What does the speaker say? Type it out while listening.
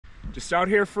Just out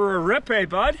here for a rip, eh,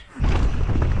 bud?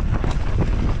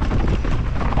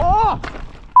 Oh!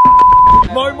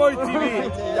 My TV,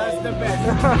 that's the best.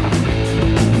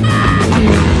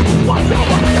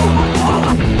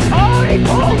 Oh, he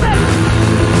pulled it!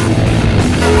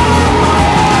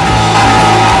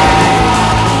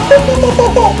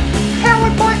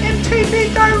 Powered by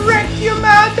MTB Direct, you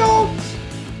mad dogs!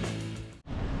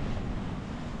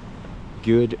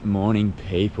 Good morning,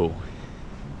 people.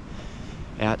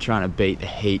 Out trying to beat the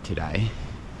heat today.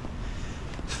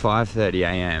 It's 5:30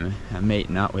 AM. I'm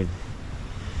meeting up with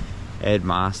Ed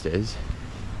Masters,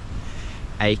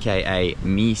 aka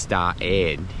Mr.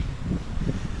 Ed.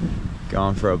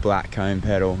 Going for a Blackcomb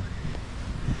pedal,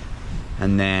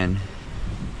 and then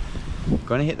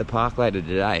gonna hit the park later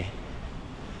today.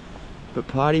 But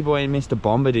Party Boy and Mr.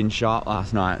 Bomber didn't show up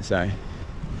last night, so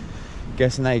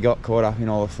guessing they got caught up in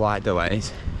all the flight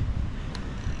delays.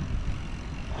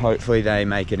 Hopefully they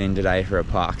make it in today for a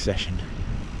park session.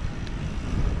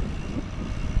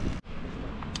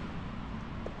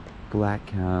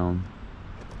 Blackcomb.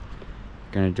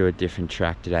 Gonna do a different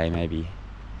track today, maybe.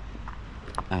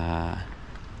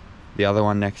 The other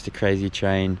one next to Crazy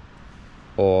Train,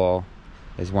 or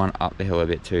there's one up the hill a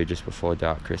bit too, just before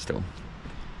Dark Crystal.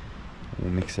 We'll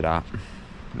mix it up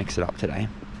today.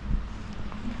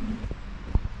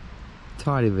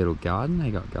 Tidy little garden they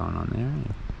got going on there,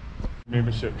 eh?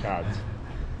 Membership cards.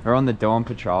 We're on the Dawn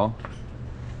Patrol.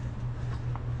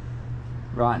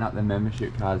 Writing up the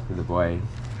membership cards for the boys.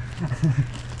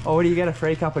 Oh, what do you get, a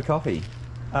free cup of coffee?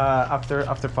 After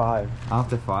 5.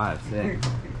 After 5, sick.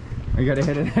 We gotta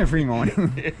hit it every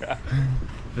morning. Yeah.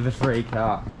 For the free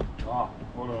cup. Oh,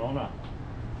 what an honour.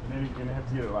 And then you're gonna have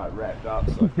to get it like wrapped up,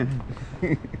 so.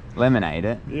 Lemonade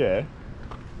it. Yeah.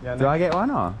 Yeah. Do I get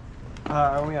one or?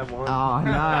 I only have one. Oh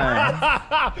no.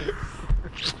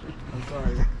 I'm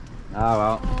sorry. Oh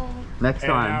well. Next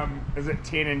time. And, is it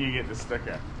 10 and you get the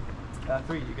sticker?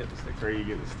 3, you get the sticker. 3, you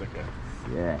get the sticker.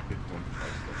 Yeah.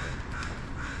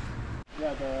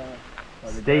 Get the Yeah,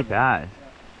 Steep as.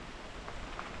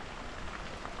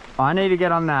 I need to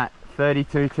get on that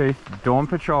 32 tooth Dawn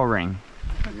Patrol ring.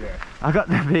 Yeah. I got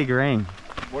the big ring.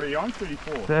 What are you on?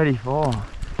 34? 34.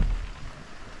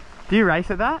 Do you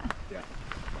race at that? Yeah.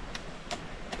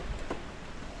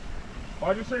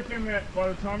 I just reckon that by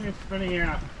the time you're spinning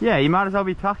out, Yeah, you might as well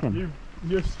be tucking.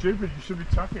 you're stupid, you should be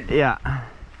tucking. Yeah.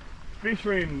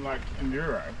 Especially in like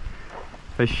Enduro.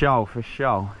 For sure, for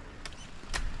sure.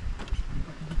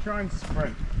 You try and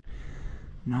sprint.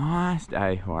 Nice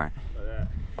day for it.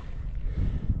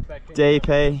 Like that.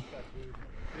 DP.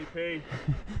 DP.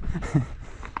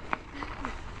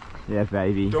 Yeah,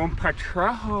 baby. Dawn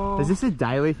Patrol. Is this a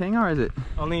daily thing or is it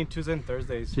Only Tuesdays and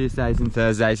Thursdays. Tuesdays and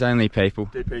Thursdays only, people?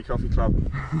 DP Coffee Club.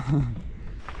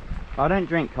 I don't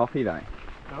drink coffee though.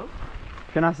 No?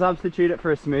 Can I substitute it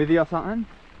for a smoothie or something?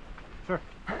 Sure.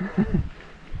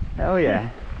 Hell yeah.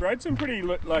 Rode some pretty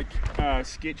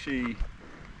sketchy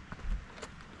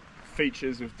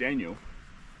features with Daniel.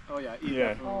 Oh yeah.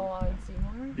 Yeah. Oh, I see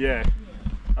more. Yeah.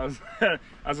 I was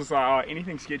just like, oh,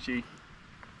 anything sketchy,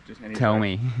 just anything. Tell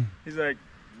me. He's like,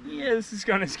 yeah, this is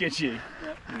kind of sketchy.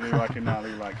 Yep. And then like a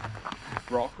gnarly like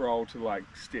rock roll to like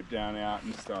step down out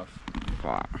and stuff.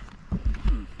 Fuck.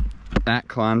 That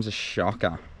climb's a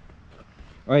shocker.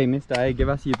 Oi, Mr. A, give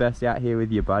us your best out here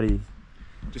with your buddies.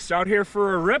 Just out here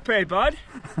for a rip, eh, bud?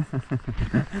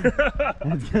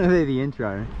 That's gonna be the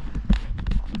intro.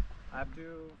 I have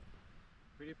to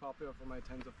pretty popular for my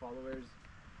tens of followers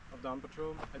of Dawn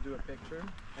Patrol. I do a picture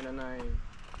and then I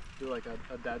do like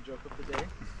a dad joke of the day.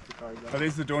 Oh,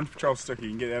 there's the Dawn Patrol sticker. You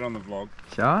can get that on the vlog.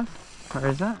 Show us? Where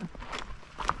is that?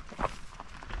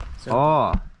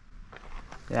 Oh.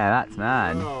 Yeah, that's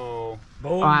mad. Oh.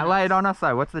 Alright, lay it on us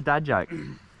though. What's the dad joke?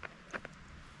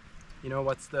 You know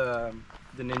what's the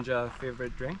ninja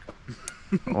favorite drink?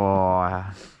 Oh.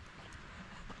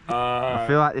 I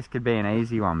feel like this could be an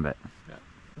easy one, but.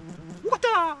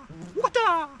 Wata!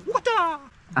 Wata! Wata!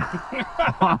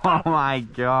 Oh my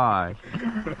gosh.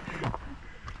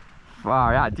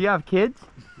 Far out. Do you have kids?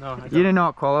 No, I don't. You do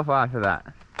not qualify for that.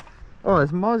 Oh,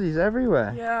 there's mozzies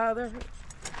everywhere. Yeah, there's a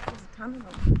ton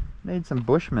of them. Need some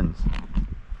bushmans.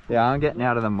 Yeah, I'm getting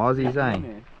out of the mozzies, eh?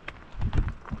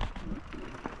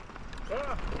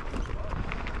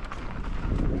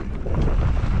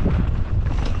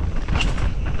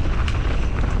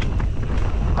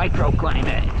 Micro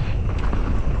Climate.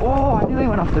 Oh, I nearly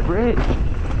went off the bridge.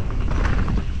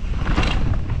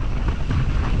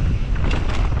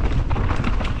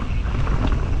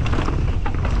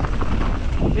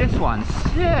 This one's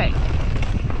sick.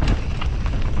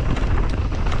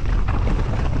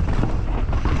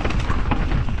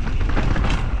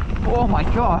 Oh my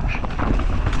gosh.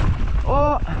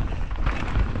 Oh.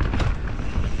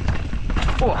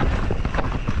 Oh.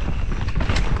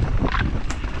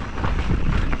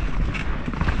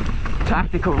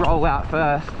 Tactical rollout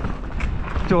first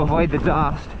to avoid the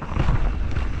dust.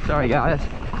 Sorry guys.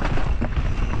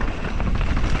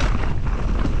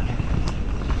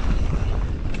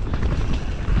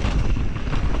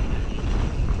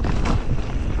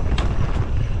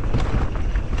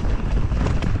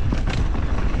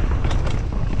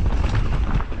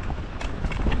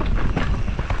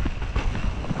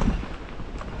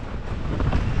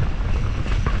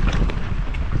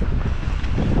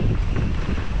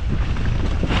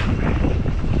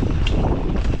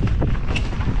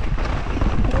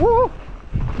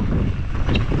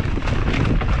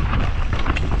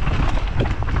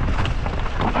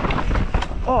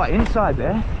 Oh, inside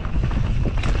there.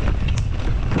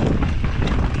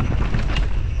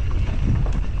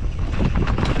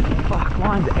 Fuck,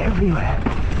 lines everywhere.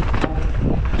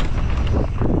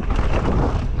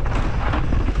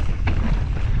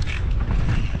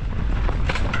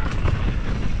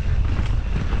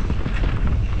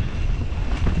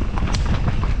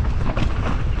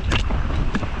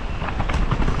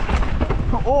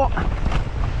 Oh,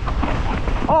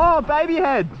 oh, baby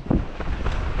head.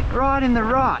 Right in the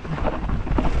rut.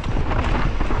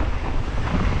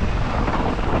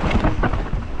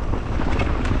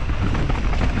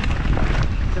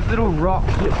 There's little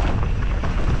rocks just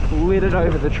littered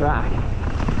over the track.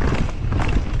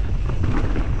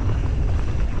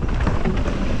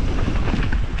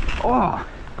 Oh!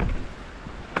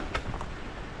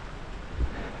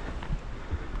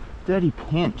 Dirty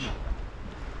pinch.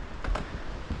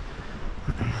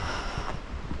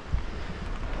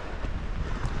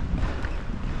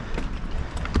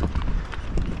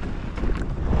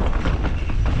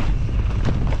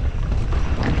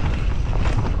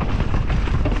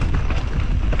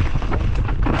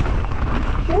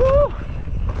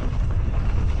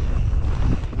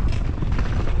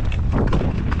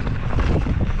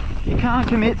 Can't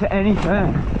commit to any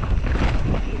turn.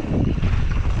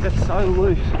 It's so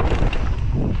loose.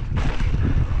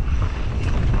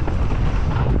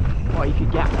 Oh, you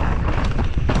could get that.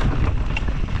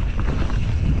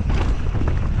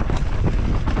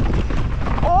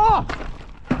 Oh!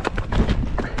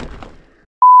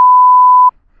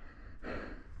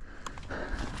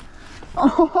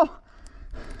 Oh!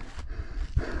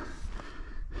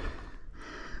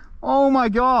 Oh my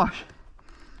gosh!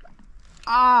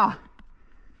 Ah!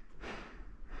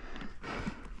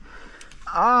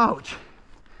 Ouch!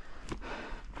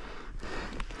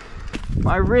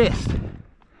 My wrist.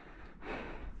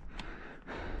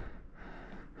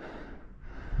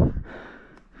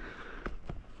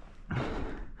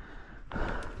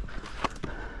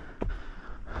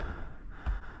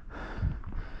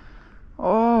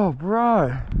 Oh,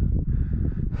 bro.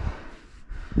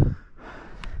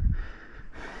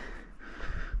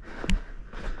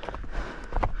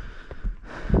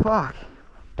 Fuck.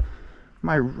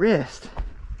 My wrist.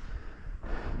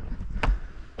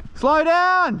 Slow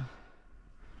down!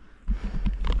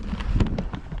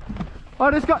 I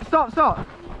just got, stop.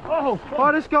 Oh, fuck.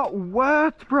 I just got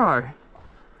worked, bro.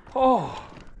 Oh.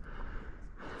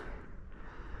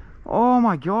 Oh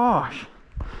my gosh.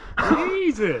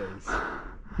 Jesus.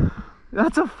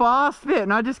 That's a fast bit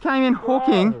and I just came in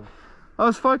hooking. Whoa. I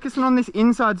was focusing on this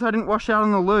inside so I didn't wash out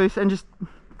on the loose and just...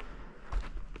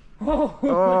 Oh.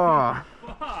 Oh.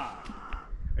 Fuck.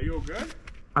 Are you all good?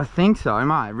 I think so.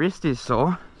 My wrist is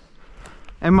sore.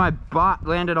 And my butt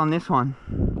landed on this one.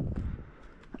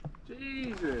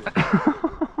 Jesus. I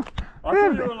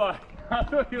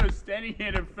thought you were standing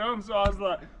here to film, so I was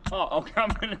like, oh, I'll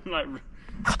come in and like...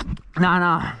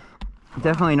 No,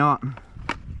 definitely not.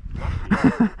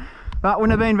 That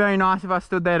wouldn't have been very nice if I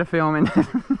stood there to film and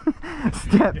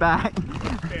step back.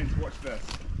 Fans, watch this.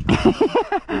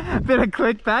 Bit of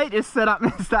clickbait, just set up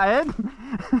Mr. Ed.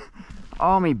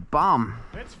 Oh, me bum.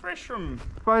 That's fresh from... I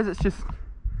suppose it's just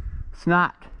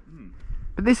snapped.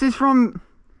 But this is from...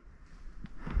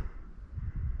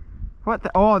 What the...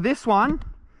 Oh, this one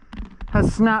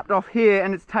has snapped off here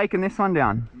and it's taken this one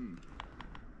down.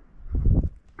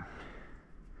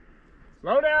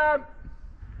 Slow down!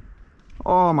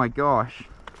 Oh my gosh.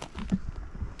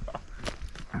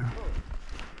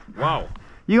 Wow.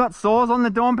 You got sores on the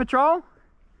Dawn Patrol?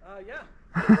 Yeah.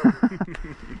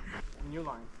 New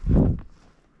line.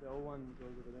 The old one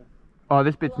goes over there. Oh,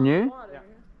 this bit's new? Water. Yeah.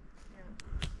 Yeah.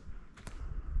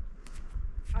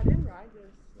 I didn't ride this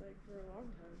like for a long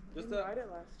time. I Just didn't a- ride it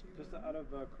last year. Just out of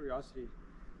curiosity,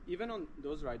 even on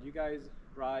those rides, you guys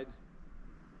ride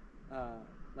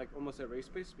like almost a race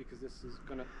pace, because this is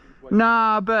gonna.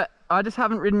 Nah, but I just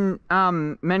haven't ridden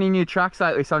many new tracks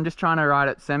lately, so I'm just trying to ride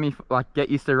it like get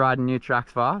used to riding new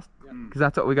tracks fast. Because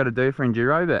that's what we got to do for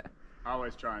enduro. But I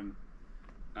always try and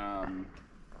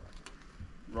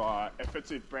ride if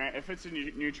it's a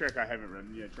new track I haven't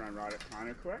ridden, try and ride it kind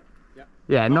of quick.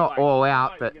 Yeah, not like, all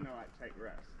out, like but you're gonna like take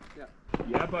risks.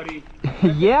 Yeah, buddy.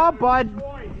 yeah, bud.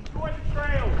 Enjoy the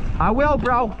trails. I will,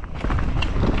 bro.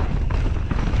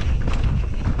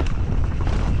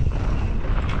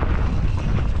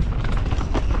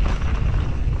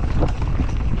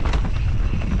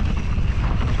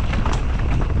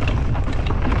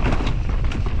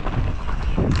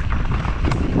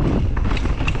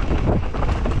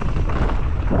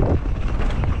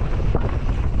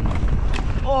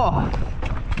 Oh.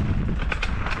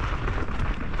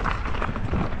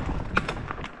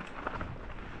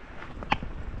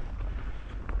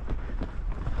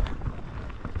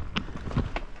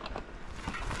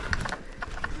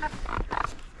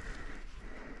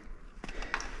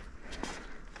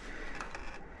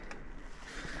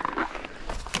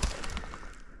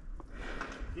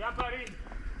 Yeah, buddy.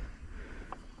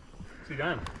 What's he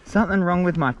doing? Something wrong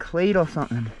with my cleat or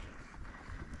something.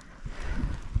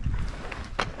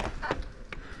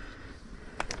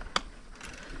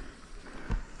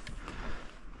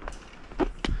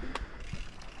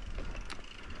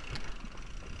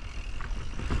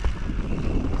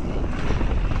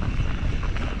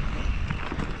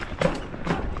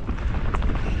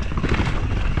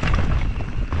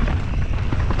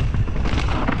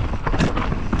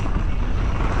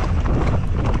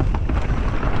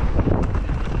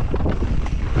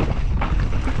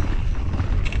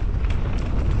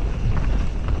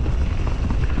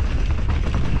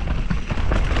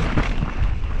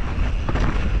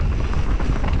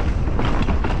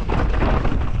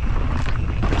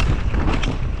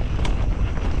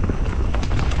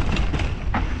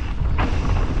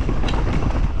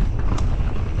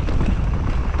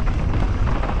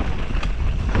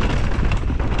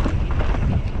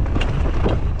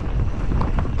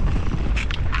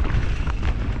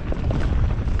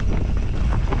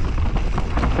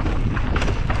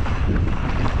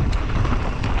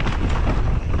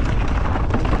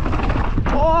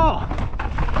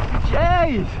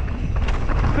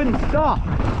 Couldn't stop.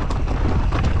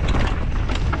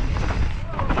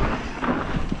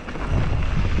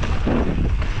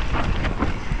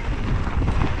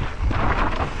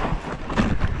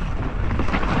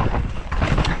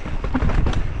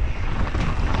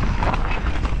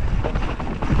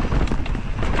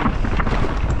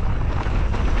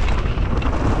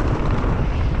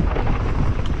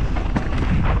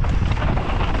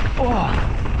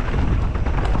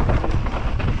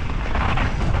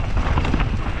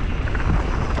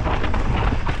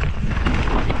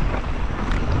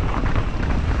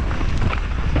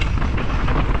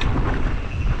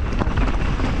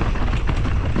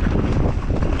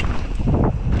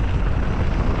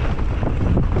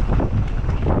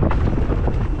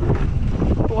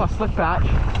 Slick patch.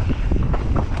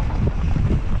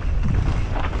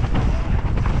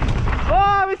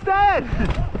 Oh, we stayed!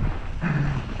 I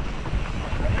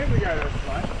think we go this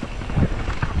way.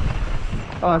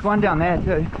 Oh, there's one down there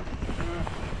too.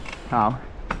 Oh.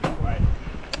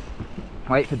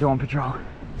 Wait for dawn patrol.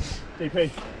 DP.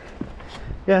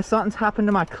 Yeah, something's happened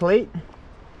to my cleat.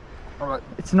 Alright.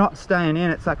 It's not staying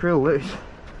in, it's like real loose.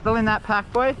 Still in that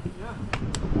pack, boy?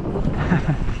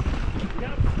 Yeah.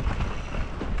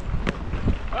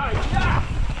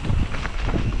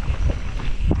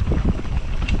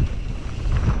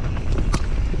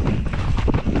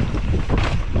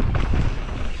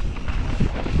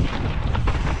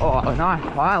 Oh, nice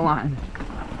fire line.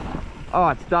 Oh,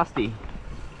 it's dusty.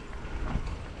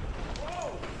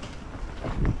 Whoa.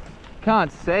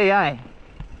 Can't see, eh?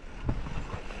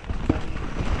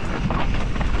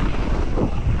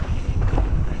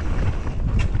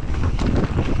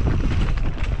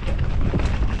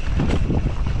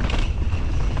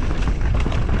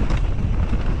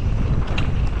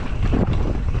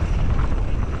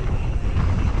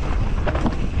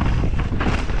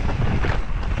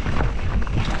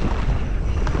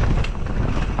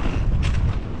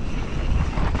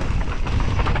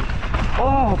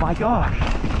 Oh my gosh.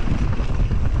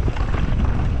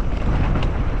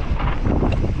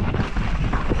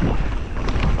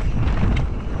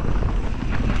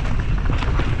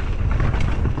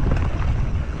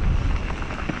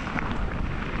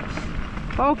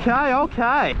 Okay,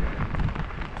 okay.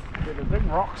 Yeah, the big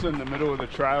rocks in the middle of the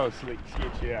trail is like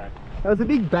sketchy out. There was a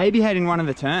big baby head in one of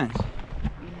the turns.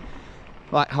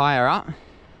 Like higher up.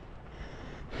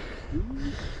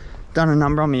 Done a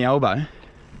number on my elbow.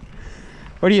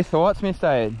 What are your thoughts, Mr.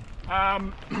 Ed?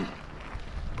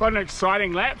 Quite an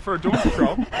exciting lap for a dawn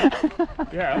patrol.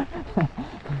 Yeah.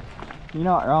 You're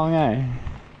not wrong, eh?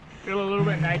 Feel a little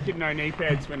bit naked, no knee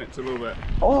pads when it's a little bit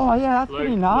Oh yeah, that's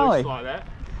pretty gnarly. loose like that.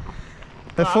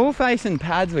 The full face and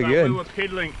pads were good. We were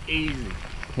pedaling easy.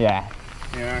 Yeah.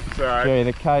 Yeah, so Gee,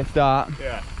 the coast up.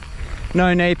 yeah.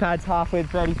 No knee pads, half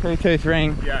width 32 tooth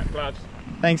ring. Yeah, gloves.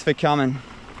 Thanks for coming.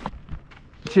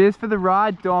 Cheers for the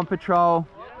ride, Dawn Patrol.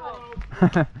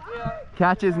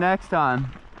 Catch us next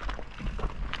time.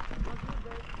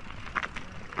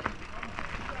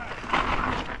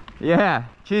 Yeah,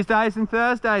 Tuesdays and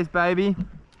Thursdays, baby.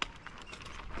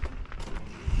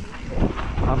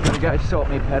 I've got to go sort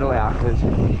my pedal out because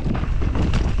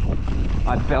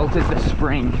I belted the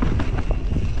spring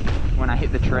when I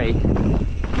hit the tree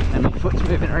and my foot's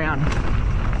moving around.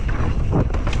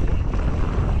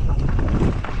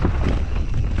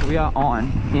 We are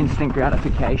on instant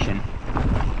gratification.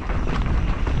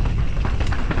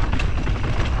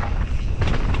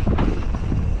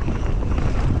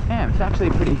 Damn, it's actually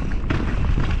pretty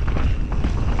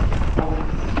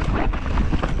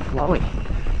flowy.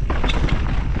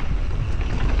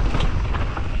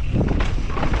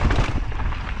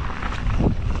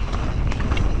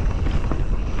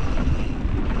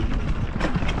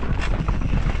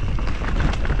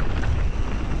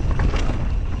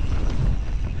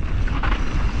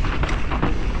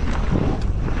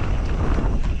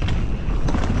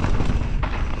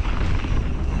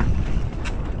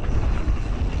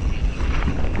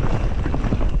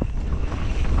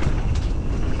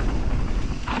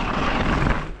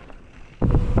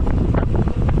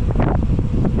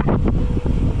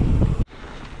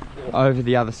 Over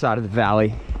the other side of the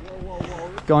valley,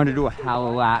 going to do a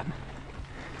howler lap.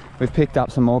 We've picked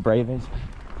up some more breathers.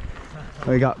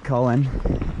 We got Colin.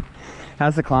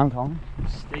 How's the climb, Colin?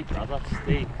 Steep, brother,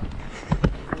 steep.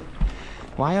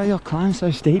 Why are your climbs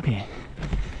so steep here?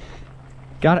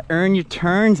 Gotta earn your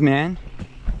turns, man.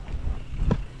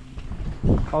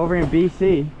 Over in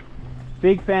BC,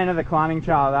 big fan of the climbing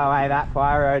trail though, eh? That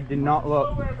fire road did not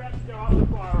look... We're about to go up the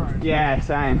fire road. Yeah,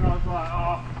 same. And I was like,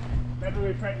 oh, maybe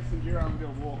we practice Enduro and do a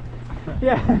walk.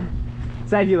 Yeah,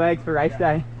 save your legs for race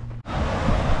day.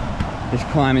 This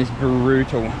climb is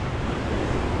brutal.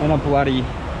 And a bloody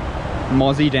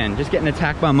mozzie den. Just getting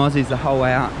attacked by mozzies the whole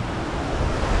way out.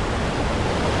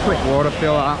 Quick water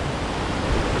fill up.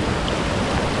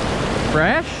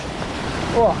 Fresh?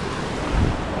 Oh.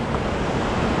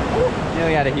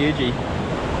 Nearly had a hugey.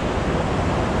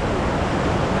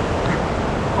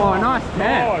 Oh, nice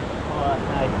tent.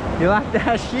 God. You like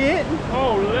that shit?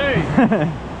 Holy!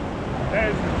 That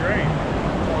is the dream.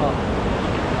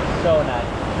 So nice.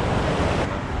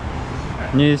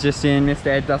 News just in, Mr.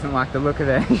 Ed doesn't like the look of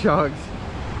their shocks.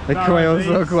 The No, coils these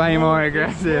look way small- more these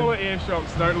aggressive. Smaller air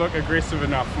shocks don't look aggressive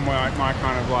enough for my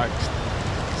kind of like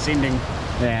sending.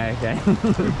 Yeah, okay.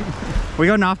 We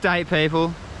got an update,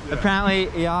 people. Yeah. Apparently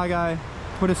Iago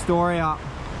put a story up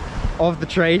of the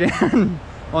tree down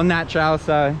on that trail,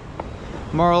 so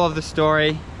moral of the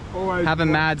story, Always have a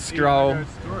watch mad stroll. Iago's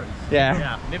stories. Yeah.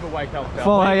 Yeah, never wake up.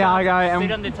 Follow Iago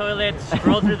Sit on the toilet,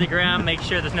 scroll through the ground, make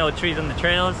sure there's no trees on the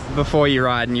trails. before you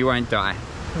ride and you won't die.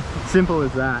 Simple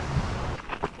as that.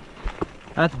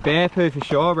 That's bear poo for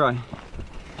sure, bro.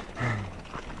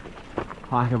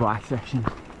 Hiker bike section.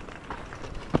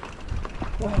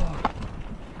 Whoa.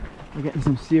 We're getting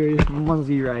some serious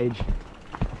mozzie rage.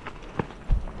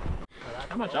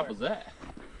 How much up was that?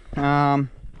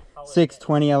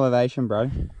 620 elevation, bro.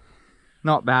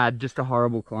 Not bad, just a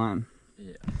horrible climb.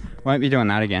 Yeah. Won't be doing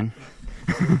that again.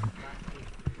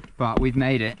 But we've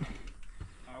made it.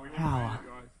 We How? haven't made it,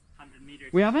 guys. 100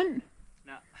 meters. We haven't?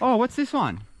 No. Oh, what's this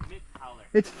one? Howler.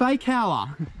 It's fake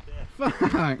howler.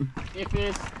 Fuck. If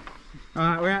it's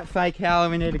Alright, we're at fake howler,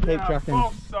 we need to keep Yeah, trucking.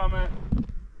 false summit.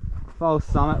 False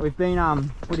summit. We've been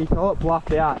what do you call it?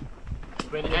 Bluffed out.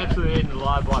 been absolutely eaten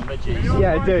alive by midges. Anyone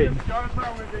Yeah, mind dude. if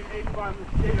GoPro was being eaten by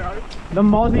mosquitoes? The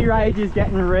mozzie rage is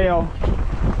getting real.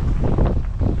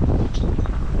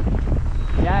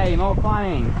 Yay, more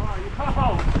climbing.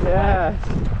 Oh, yo! Yeah.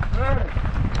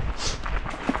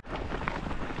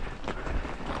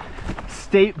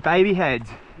 Steep baby heads.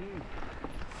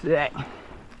 Sick.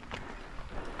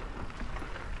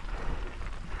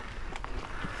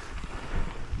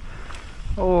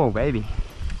 Oh, baby.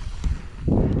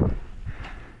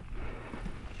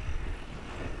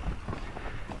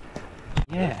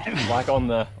 Yeah. Like on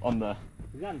the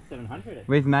we've done 700.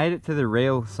 We've made it to the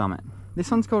real summit. This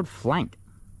one's called Flank.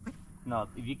 No,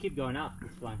 if you keep going up,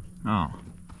 it's fine. Oh.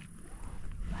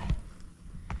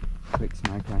 Quick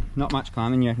smoke, eh? Not much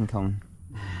climbing, you reckon, Colin?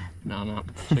 No.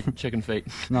 Chicken feet.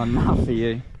 Not enough for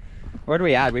you. What do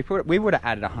we add? We would have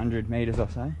added 100 meters or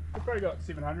so. We've probably got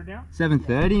 700 now.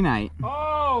 730, mate.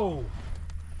 Oh!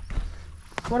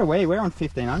 What are we? We're on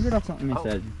 1500 or something. We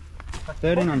said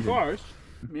 1300. Close.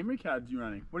 Memory cards you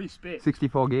running? What do you spec?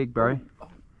 64 gig, bro.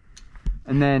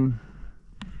 And then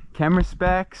camera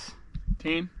specs.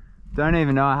 10. Don't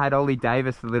even know. I had Ollie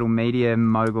Davis, the little media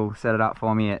mogul, set it up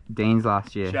for me at Dean's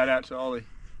last year. Shout out to Ollie.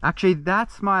 Actually,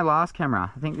 that's my last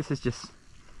camera. I think this is just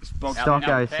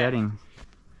stocko settings.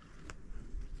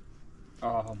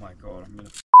 Oh my god, I'm gonna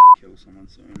kill someone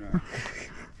soon.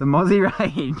 The Mozzie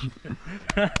Rage.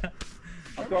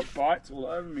 I've got bites all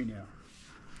over me now.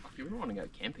 You wouldn't want to go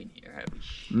camping here, have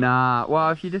you? Nah, well,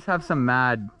 if you just have some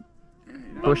mad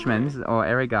Bushmans or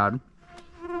Erigard,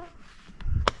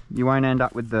 you won't end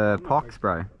up with the pox,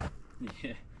 bro.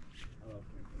 Yeah.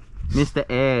 Mr.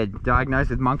 Ed, diagnosed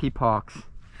with monkeypox.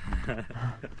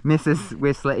 Mrs.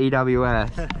 Whistler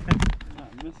EWS.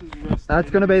 That's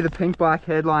going to be the pink black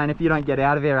headline if you don't get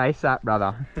out of here ASAP,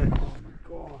 brother. Oh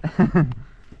my god.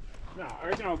 No, I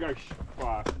reckon I'll go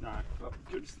fast. No,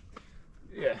 just,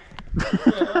 yeah.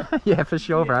 Yeah, for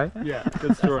sure, bro. Yeah,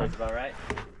 good story. Sounds about right.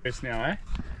 First now, eh?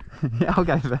 Yeah, I'll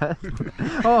go first.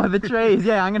 Oh, the trees.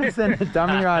 Yeah, I'm going to send the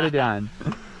dummy rider down.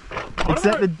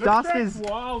 Except the dust is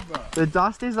wild, bro. The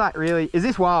dust is like really. Is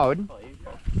this wild? It's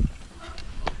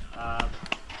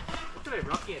a bit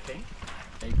rocky, I think.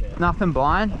 Nothing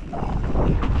blind.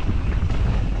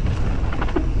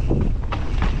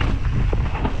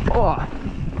 Oh,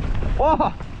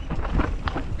 oh!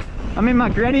 I'm in my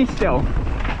granny still.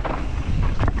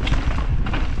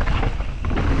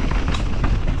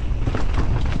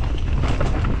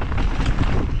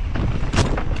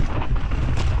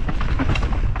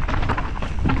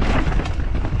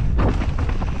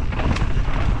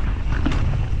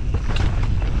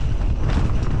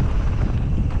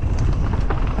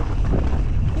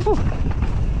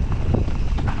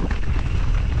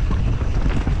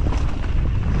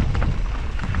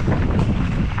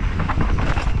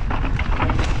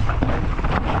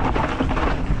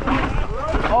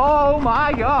 Oh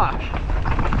my gosh!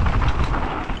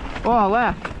 Oh,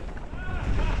 left.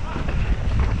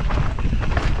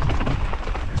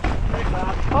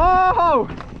 Oh!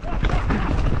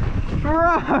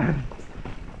 Bro!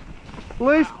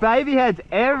 Loose baby heads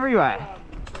everywhere.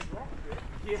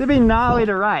 It's a bit gnarly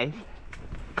to race.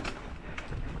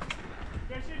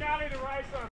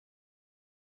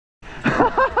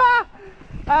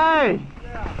 Hey!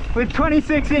 With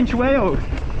 26-inch wheels.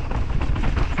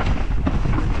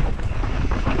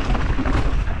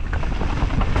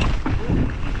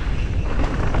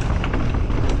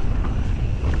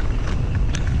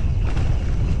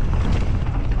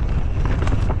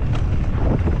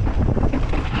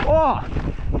 Oh!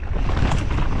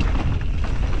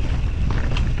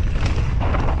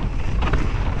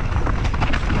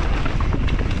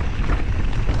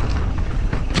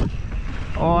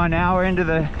 Oh, now we're into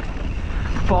the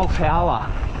false howler.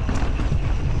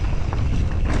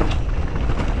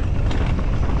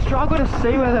 Struggle to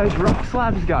see where those rock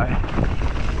slabs go.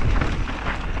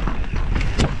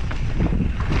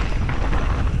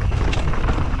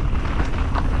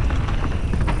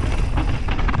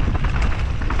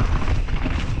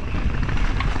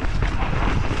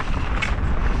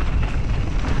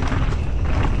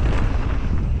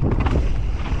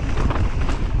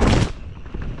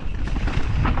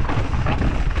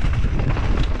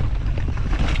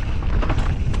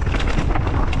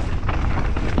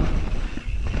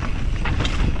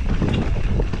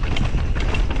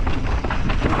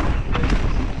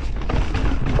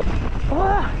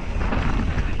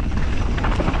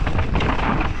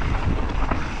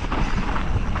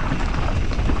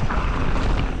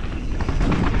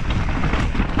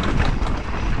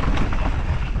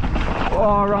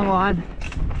 Oh, wrong line.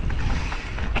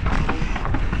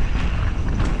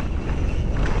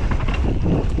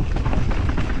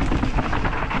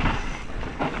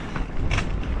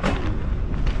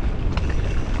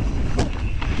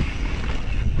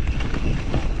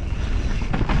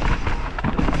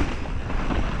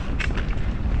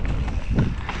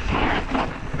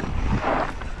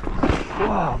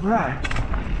 Whoa, bro.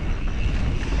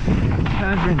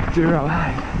 That's Enduro,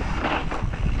 eh?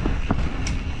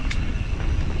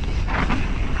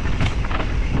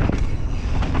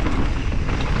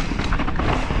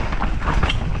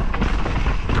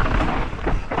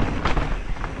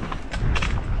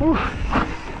 Whew.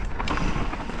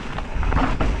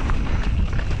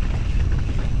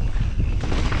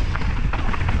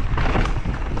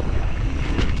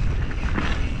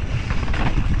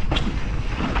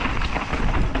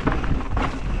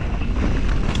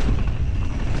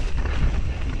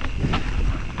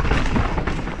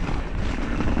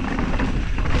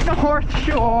 North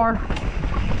Shore.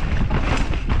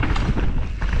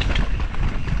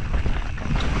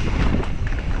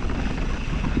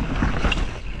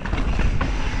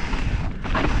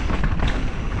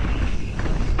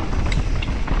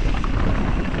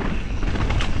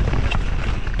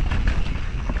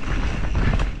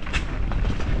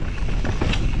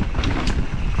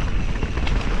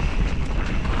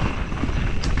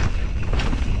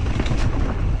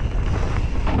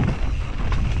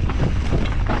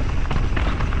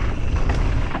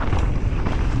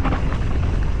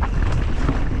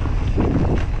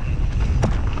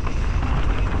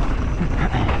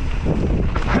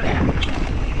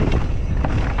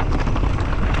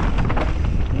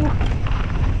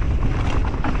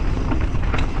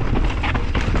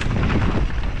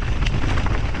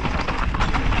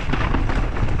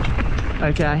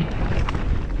 Okay,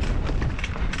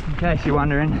 in case you're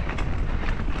wondering,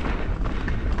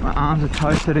 my arms are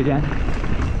toasted again.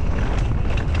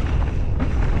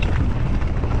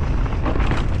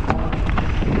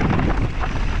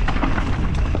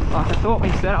 Like, I thought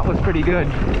my setup was pretty good,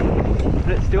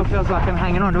 but it still feels like I'm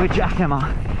hanging onto a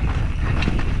jackhammer.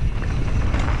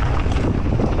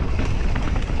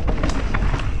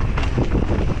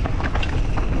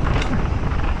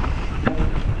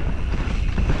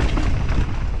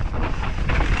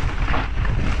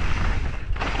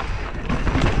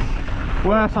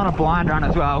 Worse on a blind run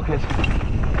as well, because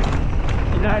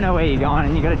you don't know where you're going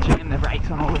and you got to jam the brakes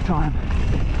on all the time.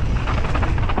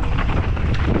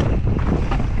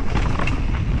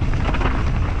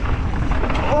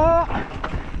 Oh,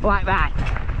 like that.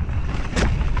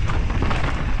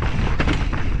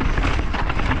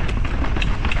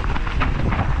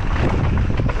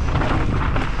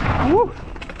 Woo.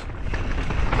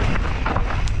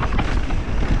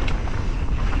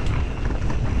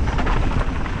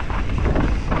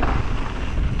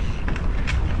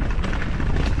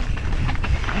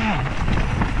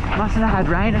 Mustn't have had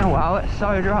rain in a while, it's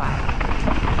so dry.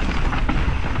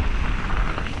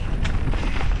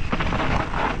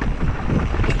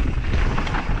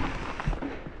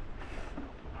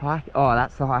 Hike? Oh,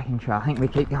 that's the hiking trail. I think we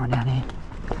keep going down here.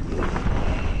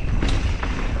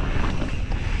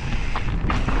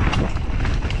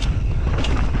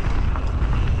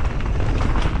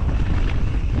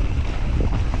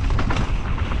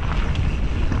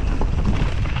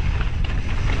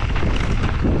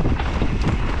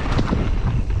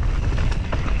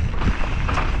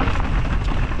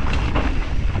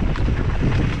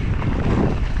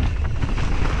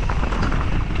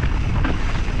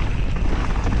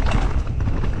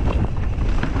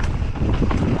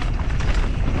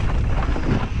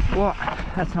 What?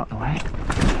 That's not the way.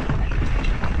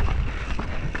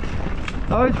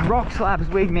 Those rock slabs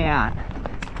wig me out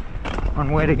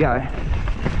on where to go.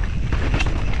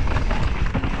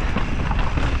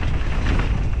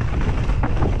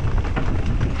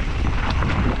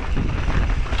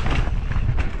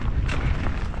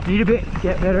 Need to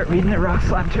get better at reading the rock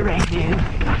slab terrain, dude.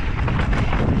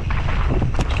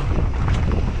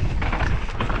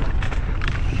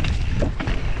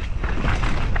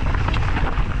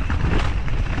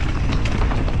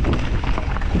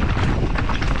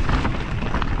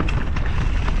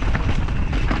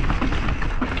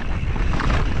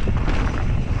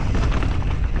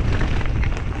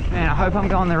 I hope I'm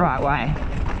going the right way.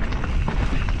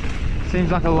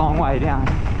 Seems like a long way down.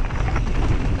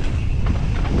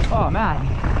 Oh man.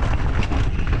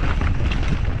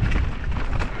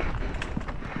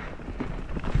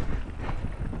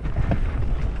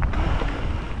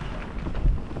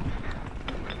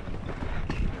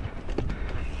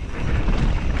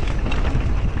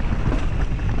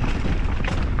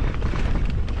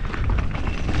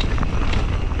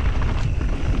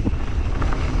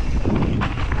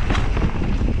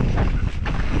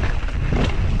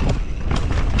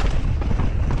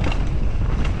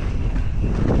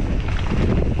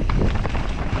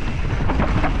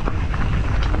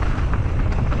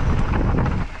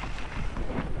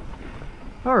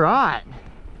 All right,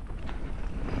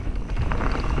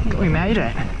 I think we made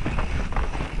it.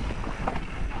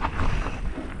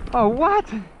 Oh, what?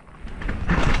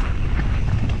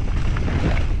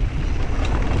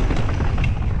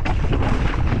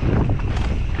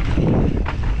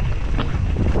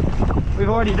 We've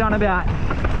already done about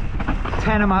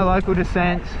 10 of my local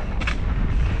descents,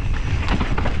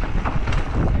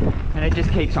 and it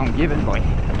just keeps on giving, boy.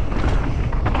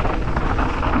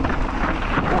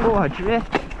 Oh, I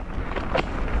drift.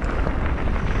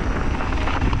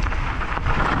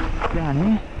 Down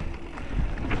here.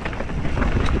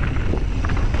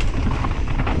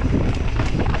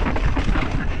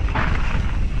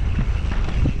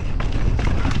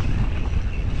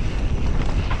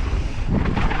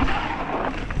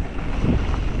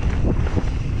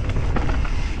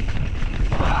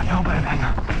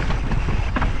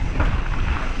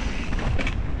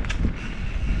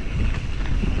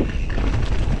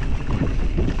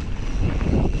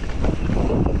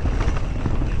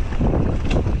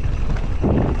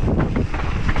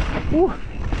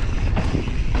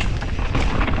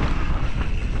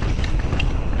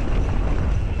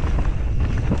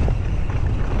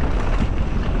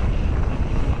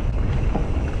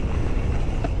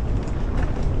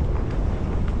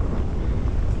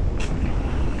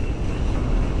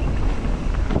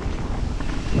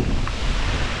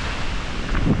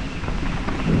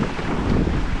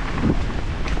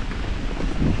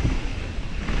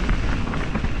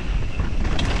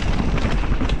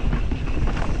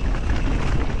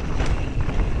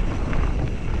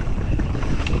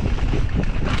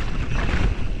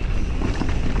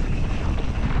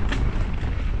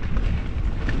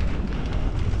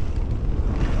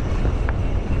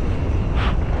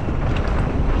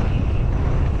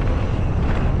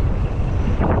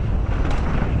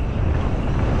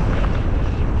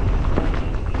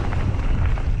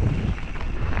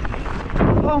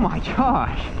 my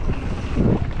gosh.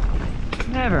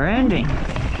 Never ending.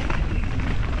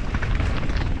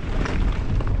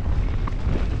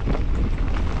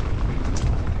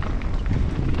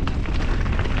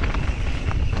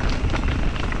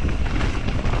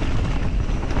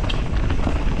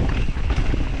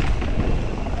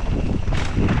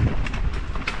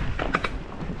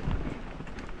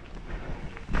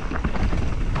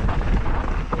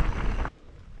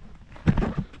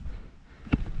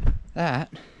 That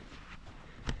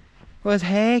was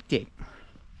hectic.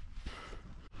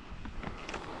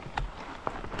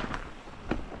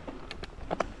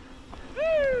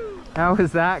 How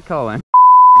was that, Colin?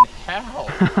 How?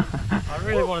 I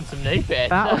really wanted some knee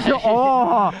pads. That was,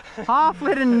 oh, half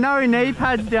lit and no knee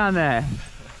pads down there.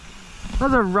 That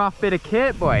was a rough bit of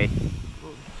kit, boy.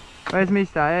 Where's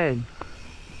Mr. Ed?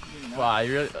 Wow,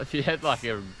 you really, if you had like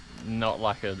a, not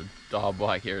like a dial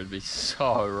bike here, it'd be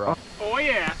so rough. Oh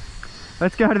yeah.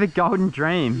 Let's go to the Golden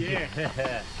Dream. Yeah.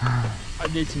 I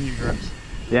need some new drums.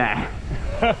 Yeah.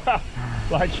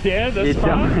 Like, yeah, that's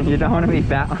fun. You don't want to be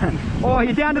battling. Oh,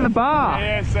 you're down to the bar.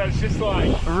 Yeah, so it's just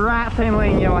like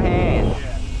Rattling your hands.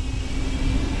 Yeah.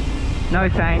 No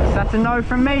thanks. That's a no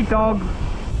from me, dog.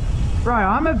 Bro,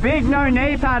 I'm a big no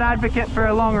knee pad advocate for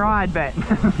a long ride, but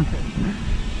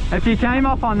if you came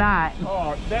off on that,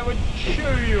 oh, that would chew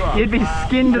you up. you'd be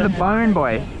skinned to the bone,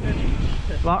 boy.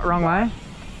 What, wrong way?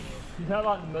 You know,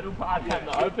 like the middle part having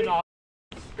the open eye.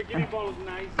 Spaghetti bowl is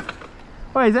amazing.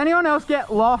 Wait, does anyone else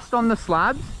get lost on the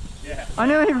slabs? Yeah. I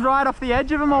nearly ride off the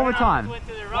edge of them all the time. Went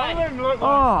to the One of right. them looked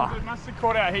like it must have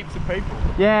caught out heaps of people.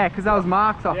 Yeah, because there was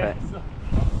marks off Yeah.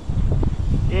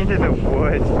 it. Into the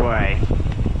woods, boy.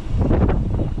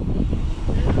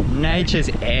 Nature's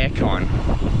aircon.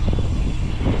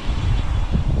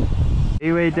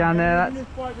 Seaweed down there, that's Just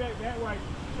fly back that way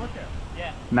quicker.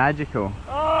 Yeah. magical.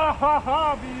 Oh, ha,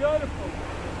 ha, beautiful.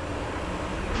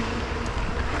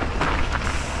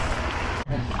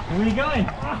 Where are you going?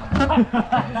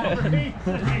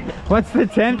 What's the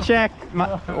temp check,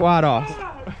 White Oss?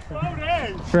 Oh,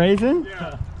 dang. Freezing?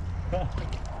 Yeah.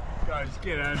 Go, just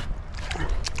get in.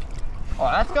 Oh,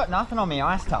 that's got nothing on me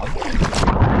ice tub.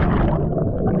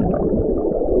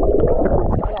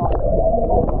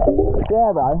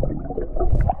 Yeah, bro.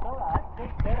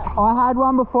 I had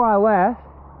one before I left,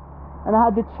 and I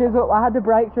had to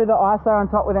break through the ice layer on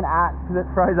top with an axe because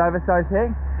it froze over so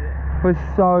thick. It was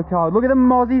so cold. Look at the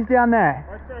mozzies down there.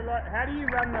 So, like, how do you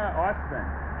run the ice thing?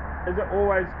 Has it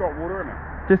always got water in it?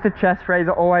 Just a chest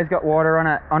freezer, always got water on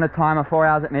it, on a timer, 4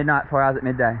 hours at midnight, 4 hours at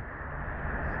midday.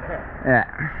 Yeah.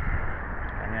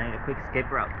 I'm gonna need a quick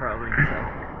skip route probably.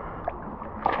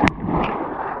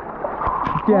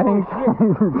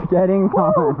 Getting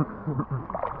time.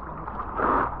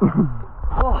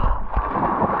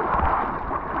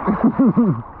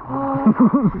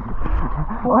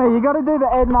 Wait, you gotta do the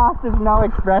Ed Masters no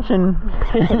expression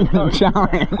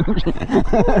challenge.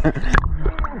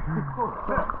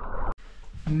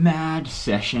 Mad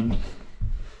session.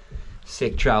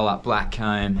 Sick trail up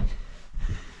Blackcomb.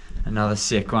 Another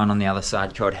sick one on the other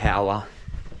side called Howler.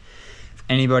 If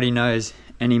anybody knows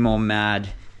any more mad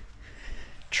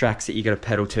tracks that you gotta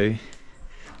pedal to,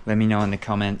 let me know in the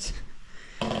comments.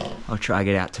 I'll try to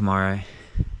get out tomorrow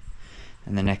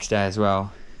and the next day as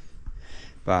well.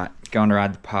 But going to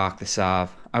ride the park, the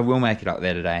Sarve. I will make it up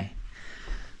there today.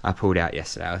 I pulled out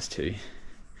yesterday, I was too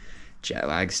jet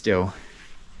lagged still.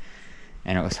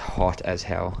 And it was hot as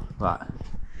hell. But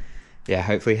yeah,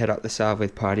 hopefully head up the Sarve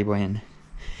with Party Boy and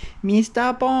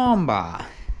Mr. Bomber.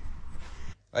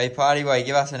 Hey Party Boy,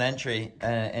 give us an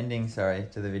ending, sorry,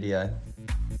 to the video.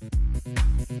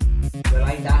 You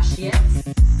like that shit?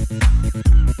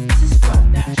 Just fuck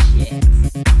that shit.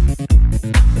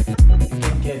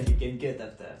 You can get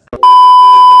after.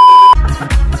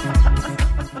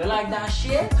 You like that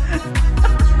shit?